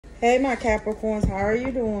Hey, my Capricorns, how are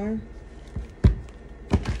you doing?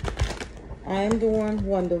 I am doing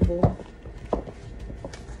wonderful.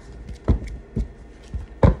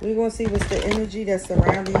 We're going to see what's the energy that's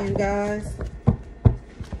surrounding you guys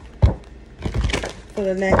for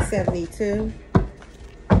the next 72.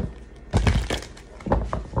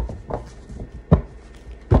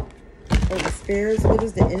 For the spirits, what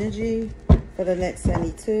is the energy for the next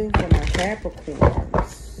 72 for my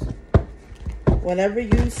Capricorns? Whenever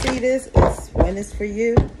you see this, it's when it's for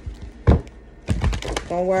you.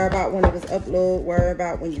 Don't worry about when it was uploaded. Worry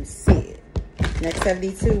about when you see it. Next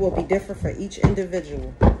 72 will be different for each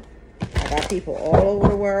individual. I got people all over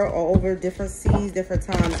the world, all over different seas, different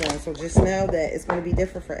time zones. So just know that it's going to be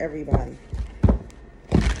different for everybody.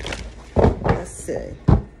 Let's see.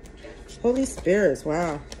 Holy Spirits,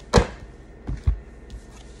 wow.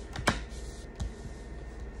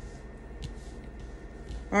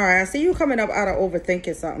 All right, I see you coming up out of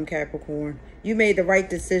overthinking something, Capricorn. You made the right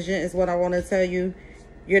decision is what I want to tell you.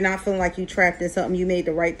 You're not feeling like you trapped in something. You made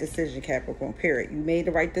the right decision, Capricorn, period. You made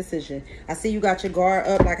the right decision. I see you got your guard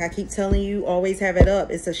up. Like I keep telling you, always have it up.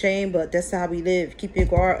 It's a shame, but that's how we live. Keep your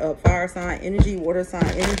guard up. Fire sign energy, water sign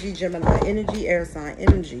energy, Gemini energy, air sign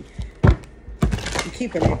energy. You're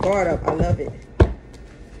keeping that guard up. I love it.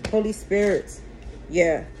 Holy Spirits.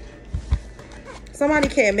 Yeah. Somebody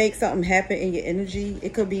can't make something happen in your energy.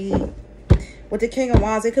 It could be with the King of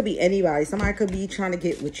Wands. It could be anybody. Somebody could be trying to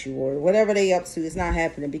get with you or whatever they up to. It's not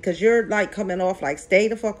happening because you're like coming off like stay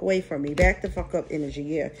the fuck away from me. Back the fuck up energy.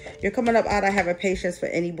 Yeah. You're coming up out of having patience for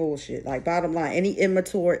any bullshit. Like bottom line, any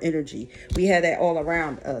immature energy. We had that all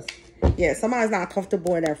around us. Yeah. Somebody's not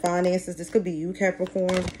comfortable in their finances. This could be you,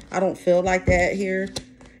 Capricorn. I don't feel like that here.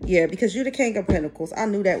 Yeah. Because you're the King of Pentacles. I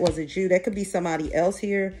knew that wasn't you. That could be somebody else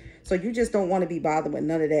here. So you just don't want to be bothered with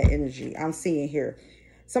none of that energy I'm seeing here.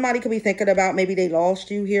 Somebody could be thinking about maybe they lost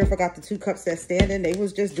you here. Forgot the 2 cups that's standing. They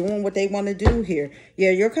was just doing what they want to do here.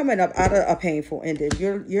 Yeah, you're coming up out of a painful ending.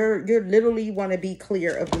 You're literally want to be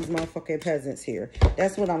clear of these motherfucking peasants here.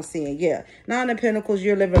 That's what I'm seeing. Yeah. 9 of Pentacles,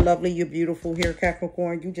 you're living lovely. You're beautiful here,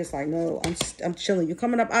 Capricorn. You just like, no, I'm chilling. You're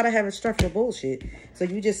coming up out of having structural bullshit. So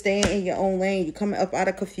you just staying in your own lane. You coming up out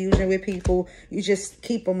of confusion with people. You just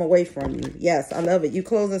keep them away from you. Yes, I love it. You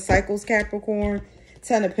closing cycles, Capricorn.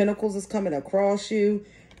 10 of Pentacles is coming across you.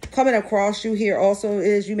 Coming across you here also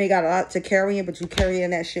is you may got a lot to carry in, but you carrying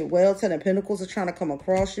that shit well. 10 of Pentacles is trying to come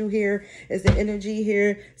across you here. Is the energy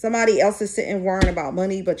here. Somebody else is sitting worrying about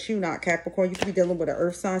money, but you not, Capricorn. You could be dealing with an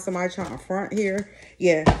earth sign. Somebody trying to front here.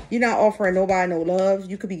 Yeah. You're not offering nobody no love.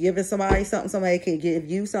 You could be giving somebody something. Somebody can give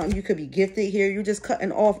you something. You could be gifted here. You're just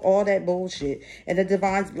cutting off all that bullshit. And the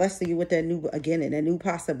divine's blessing you with that new beginning, that new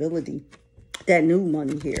possibility. That new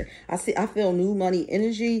money here. I feel new money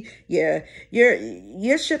energy. Yeah.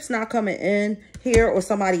 Your ship's not coming in here or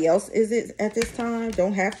somebody else is it at this time.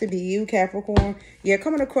 Don't have to be you, Capricorn. Yeah,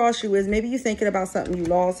 coming across you is maybe you're thinking about something you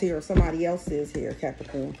lost here or somebody else is here,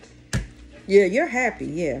 Capricorn. Yeah, you're happy.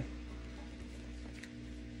 Yeah.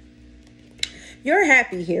 You're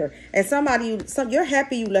happy here. And you're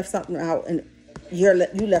happy you left something out and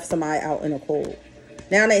you left somebody out in the cold.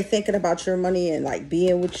 Now they thinking about your money and like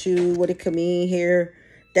being with you, what it could mean here.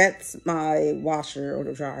 That's my washer or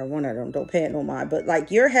the dryer. One of them. Don't pay it no mind. But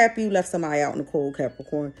like you're happy you left somebody out in the cold,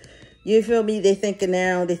 Capricorn. You feel me? They thinking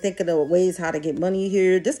now. They thinking of ways how to get money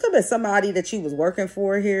here. This could be somebody that you was working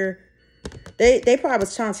for here. They probably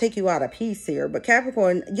was trying to take you out of peace here. But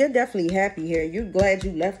Capricorn, you're definitely happy here. You're glad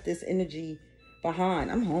you left this energy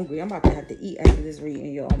behind. I'm hungry. I'm about to have to eat after this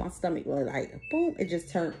reading, y'all. My stomach was like, boom.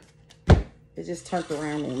 It just turned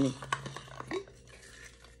around on me.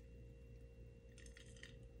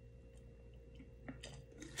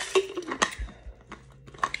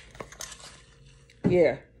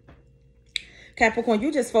 Yeah. Capricorn,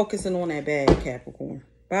 you just focusing on that bag, Capricorn.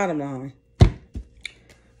 Bottom line.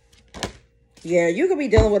 Yeah, you could be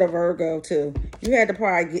dealing with a Virgo, too. You had to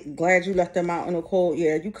probably get glad you left them out in the cold.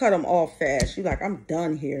 Yeah, you cut them off fast. You like, I'm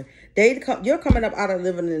done here. You're coming up out of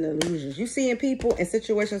living in illusions. You seeing people and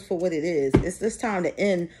situations for what it is. It's this time to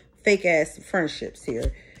end fake-ass friendships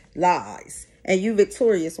here. Lies. And you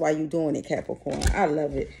victorious while you doing it, Capricorn. I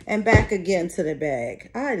love it. And back again to the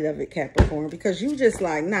bag. I love it, Capricorn, because you just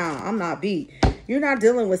like, nah, I'm not beat. You're not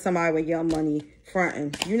dealing with somebody with your money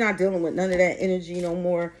fronting. You're not dealing with none of that energy no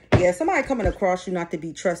more. Yeah, somebody coming across you not to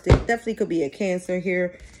be trusted. Definitely could be a Cancer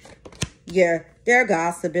here. Yeah, they're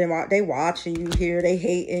gossiping. They watching you here. They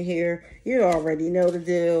hating here. You already know the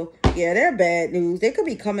deal. Yeah, they're bad news. They could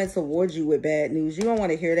be coming towards you with bad news. You don't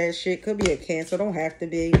want to hear that shit. Could be a Cancer. Don't have to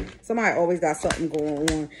be. Somebody always got something going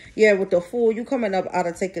on. Yeah, with the Fool, you coming up out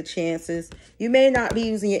of taking chances. You may not be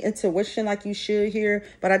using your intuition like you should here,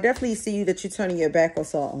 but I definitely see you that you're turning your back on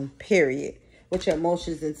something, period. With your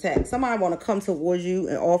emotions intact. Somebody want to come towards you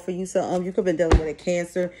and offer you something. You could have been dealing with a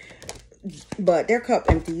Cancer, but their cup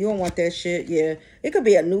empty. You don't want that shit. Yeah, it could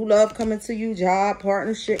be a new love coming to you, job,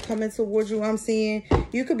 partnership coming towards you. I'm seeing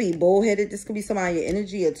you could be bullheaded. This could be somebody your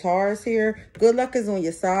energy, a Taurus here. Good luck is on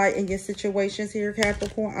your side in your situations here,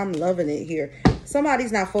 Capricorn. I'm loving it here.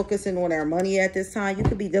 Somebody's not focusing on their money at this time. You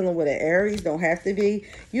could be dealing with an Aries. Don't have to be.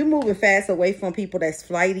 You moving fast away from people that's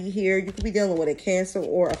flighty here. You could be dealing with a Cancer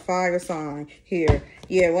or a fire sign here.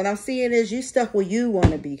 Yeah, what I'm seeing is you stuck where you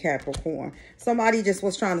want to be, Capricorn. Somebody just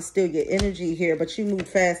was trying to steal your energy here, but you moved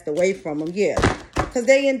fast away from them. Yeah, because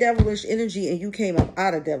they in devilish energy and you came up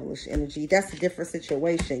out of devilish energy. That's a different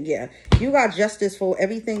situation. Yeah, you got justice for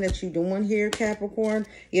everything that you're doing here, Capricorn.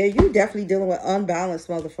 Yeah, you definitely dealing with unbalanced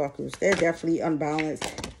motherfuckers. They're definitely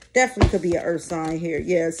unbalanced. Definitely could be an earth sign here.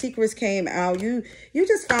 Yeah, secrets came out. You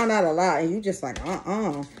just found out a lot and you just like,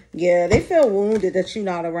 Yeah, they feel wounded that you're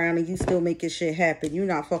not around and you still making shit happen. You're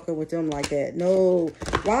not fucking with them like that. No.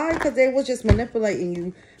 Why? Because they was just manipulating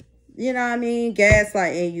you. You know what I mean?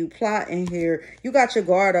 Gaslighting you, plotting here. You got your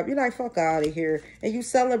guard up. You're like, fuck out of here. And you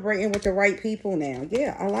celebrating with the right people now.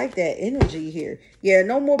 Yeah, I like that energy here. Yeah,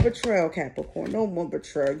 no more betrayal, Capricorn. No more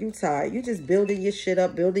betrayal. You tired. You just building your shit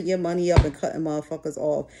up, building your money up, and cutting motherfuckers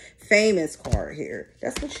off. Famous card here.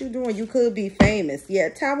 That's what you doing. You could be famous. Yeah,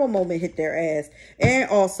 Tower moment hit their ass. And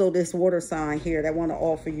also this water sign here that want to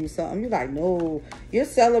offer you something. You're like, no. You're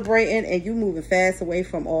celebrating and you moving fast away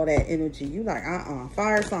from all that energy. You like,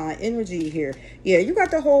 fire sign energy here. Yeah, you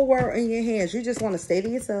got the whole world in your hands. You just want to stay to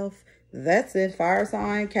yourself. That's it. Fire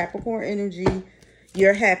sign, Capricorn energy.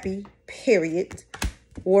 You're happy, period.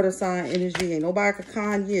 Water sign energy. Ain't nobody can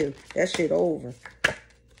con you. That shit over.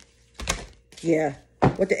 Yeah.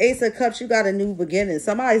 With the Ace of Cups, you got a new beginning.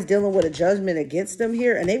 Somebody's dealing with a judgment against them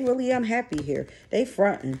here, and they really unhappy here. They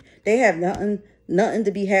fronting. They have nothing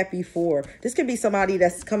to be happy for. This could be somebody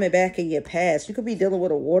that's coming back in your past. You could be dealing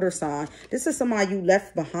with a water sign. This is somebody you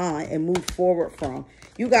left behind and moved forward from.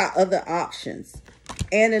 You got other options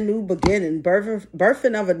and a new beginning,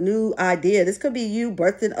 birthing of a new idea. This could be you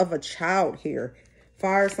birthing of a child here.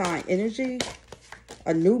 Fire sign energy,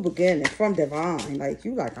 a new beginning from divine. Like,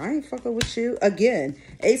 you like, I ain't fucking with you. Again,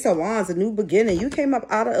 Ace of Wands, a new beginning. You came up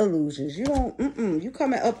out of illusions. You don't, you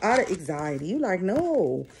coming up out of anxiety. You like,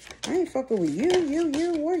 no, I ain't fucking with you,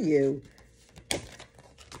 or you.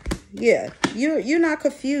 Yeah, you're not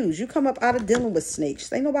confused. You come up out of dealing with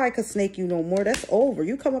snakes. Ain't nobody can snake you no more. That's over.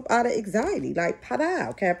 You come up out of anxiety. Like,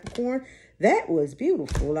 pow, Capricorn. That was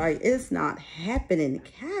beautiful. Like, it's not happening,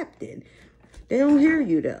 Captain. They don't hear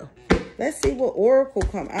you, though. Let's see what oracle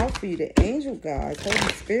come out for you. The angel guides,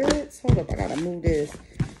 Holy Spirits. Hold up, I gotta move this.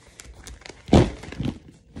 I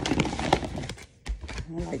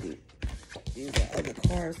like it. These are other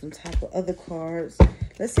cards on top of other cards.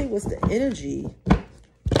 Let's see what's the energy.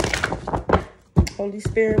 Holy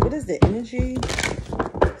Spirit, what is the energy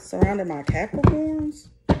surrounding my Capricorns?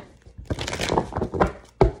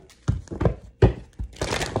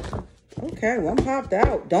 Okay, one popped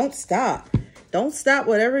out. Don't stop. Don't stop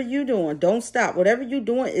whatever you're doing. Don't stop. Whatever you're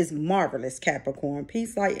doing is marvelous, Capricorn.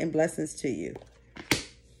 Peace, light, and blessings to you.